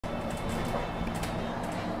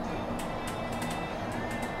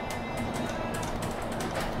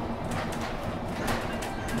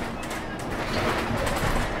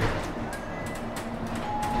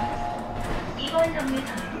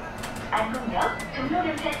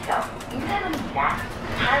안국역.종로경찰서.인사동입니다.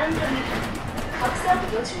 다음 정류소는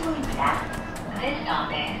덕성여중.고입니다. This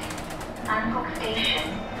stop is 안국 스테이션,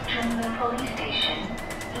 종로 폴리스 스테이션,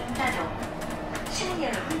 인사동. 시민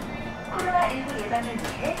여러분, 코로나19 예방을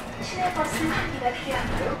위해 시내버스 환기가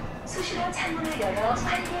필요하므로 수시로 창문을 열어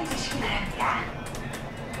환기해 주시기 바랍니다.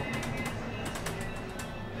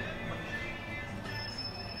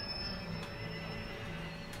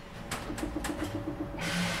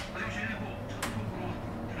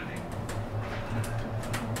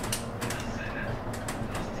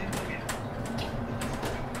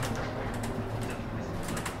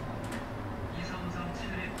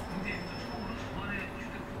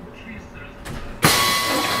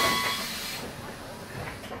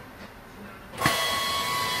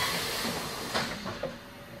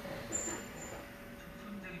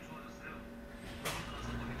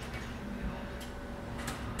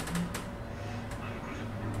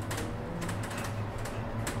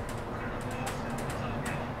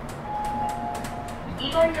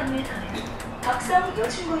 이번 정류소는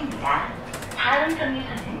덕성여중.고입니다. 다음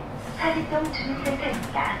정류소는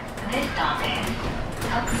사직동주민센터입니다. This stop is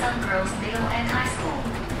덕성 Girls Middle and High School.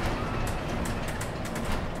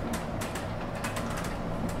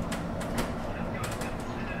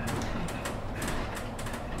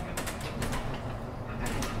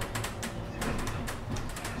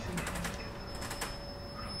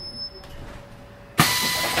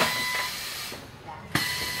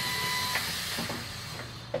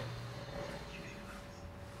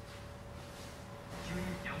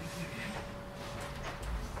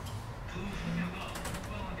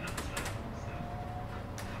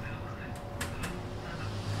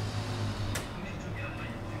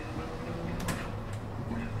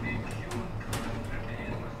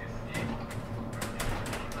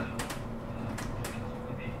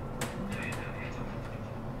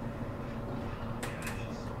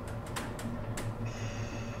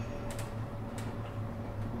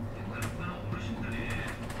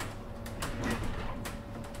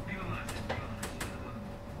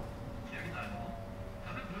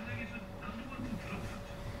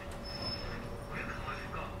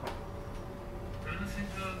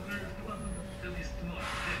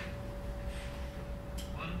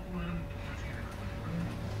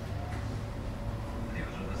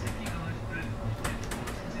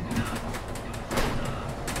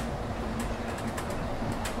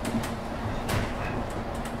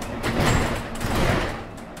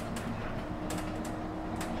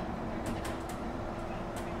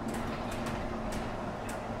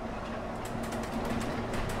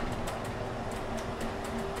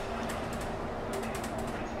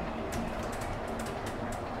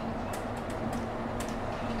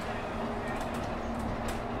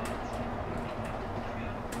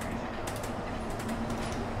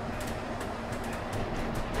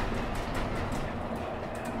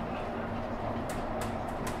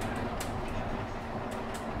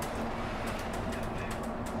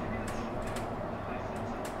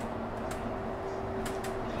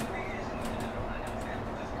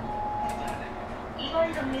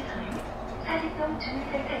 이번 정류소는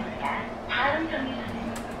사직동주민센터입니다. 다음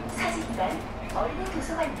정류소는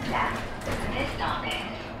사직단.어린이도서관입니다. This stop is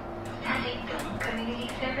사직동 Community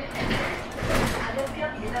Service Center.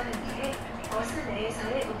 감염병 예방을 위해 버스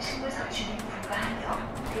내에서의 음식물 섭취는 불가하며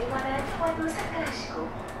대화나 통화도 삼가하시고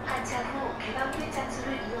하차 후 개방된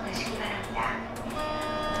장소를 이용하시기 바랍니다.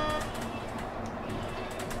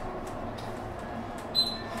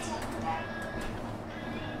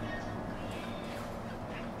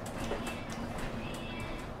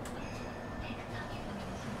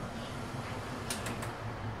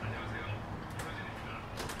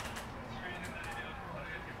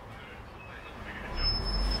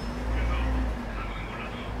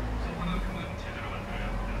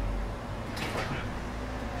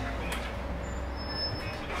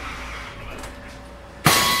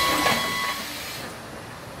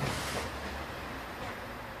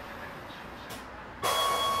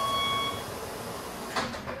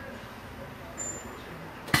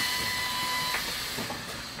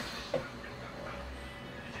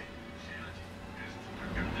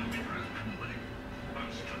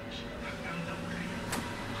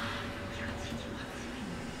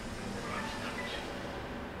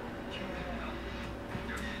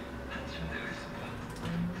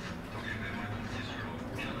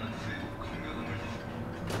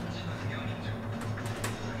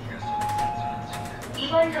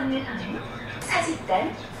 이번 정류소는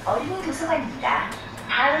사직단.어린이도서관입니다.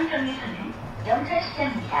 다음 정류소는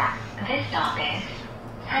영천시장입니다. This stop is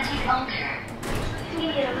사직동주.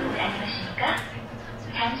 승객 여러분 안녕하십니까?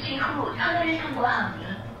 잠시 후 터널을 통과하오니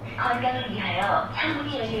건강을 위하여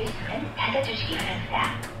창문이 열려 있으면 닫아주시기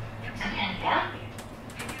바랍니다. 감사합니다.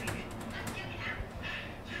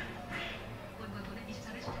 본번호는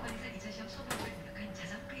 24일 수도관에서 2차 시험 수업을 입력한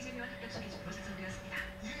자막 프리미엄 합격 소개집으로 작성되었습니다.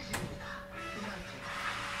 이해집니다.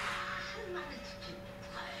 한 마리 치킨,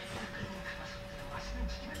 끌고 가봤습니다. 맛있는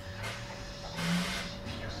치킨을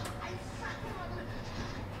시켜서 알싸한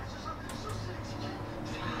맞춰서 소스를 치킨.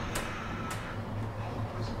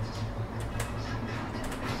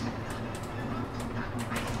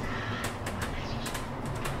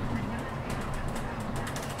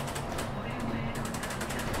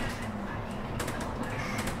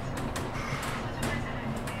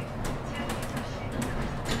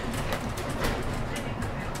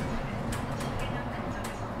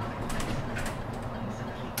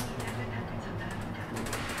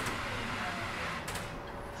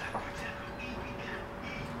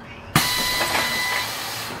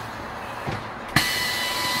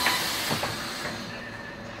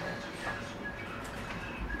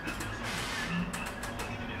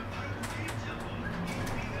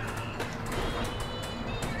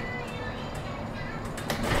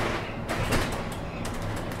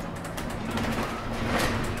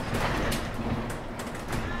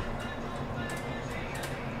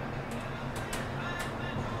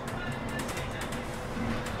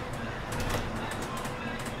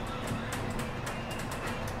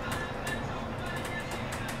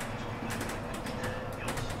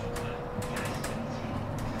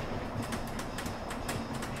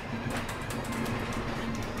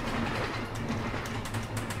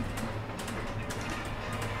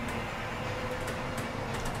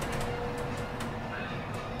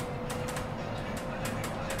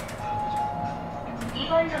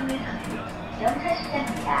 이번 정류소는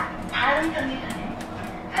영천시장입니다. 다음 정류소는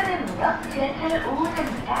서대문역 지하철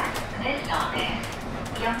 5호선입니다.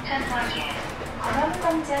 영천시장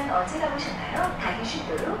광화문광장 어제 가보셨나요? 가기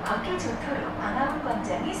쉽도록 걷기 좋도록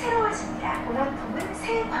광화문광장이 새로워집니다. 오른쪽은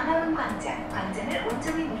새 광화문광장, 광장을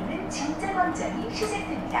온종일 누르는 진짜 광장이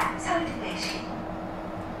시작됩니다. 서울특별시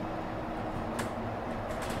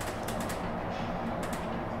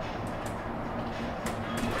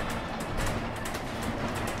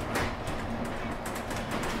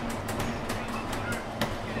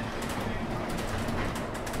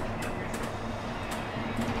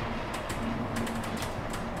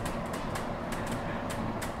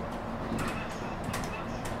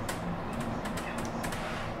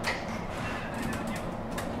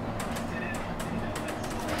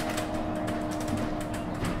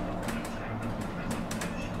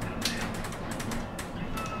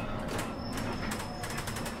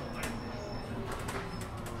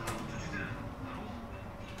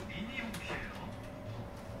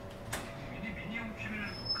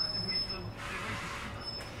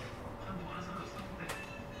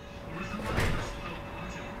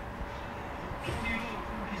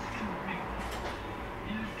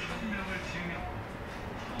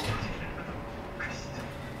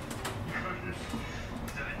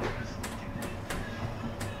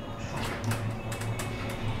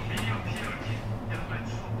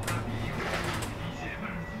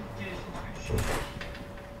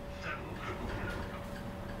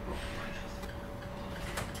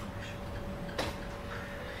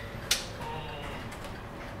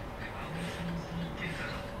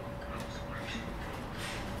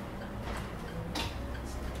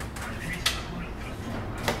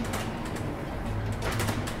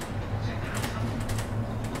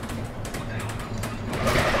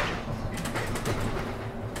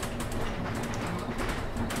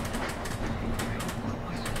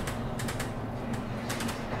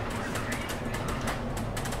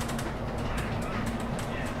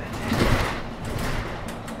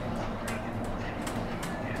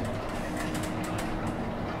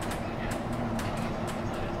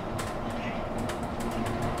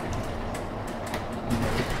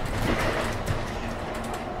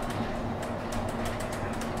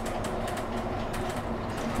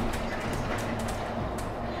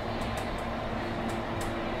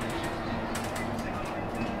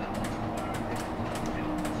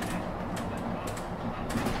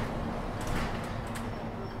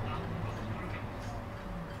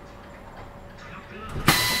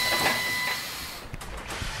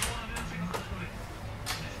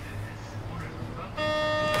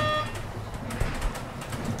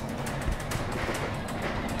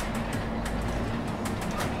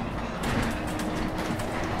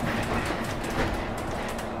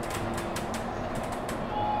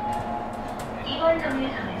이번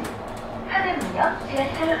정류소는 서대문역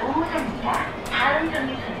지하철 5호선입니다. 다음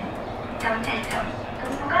정류소는 경찰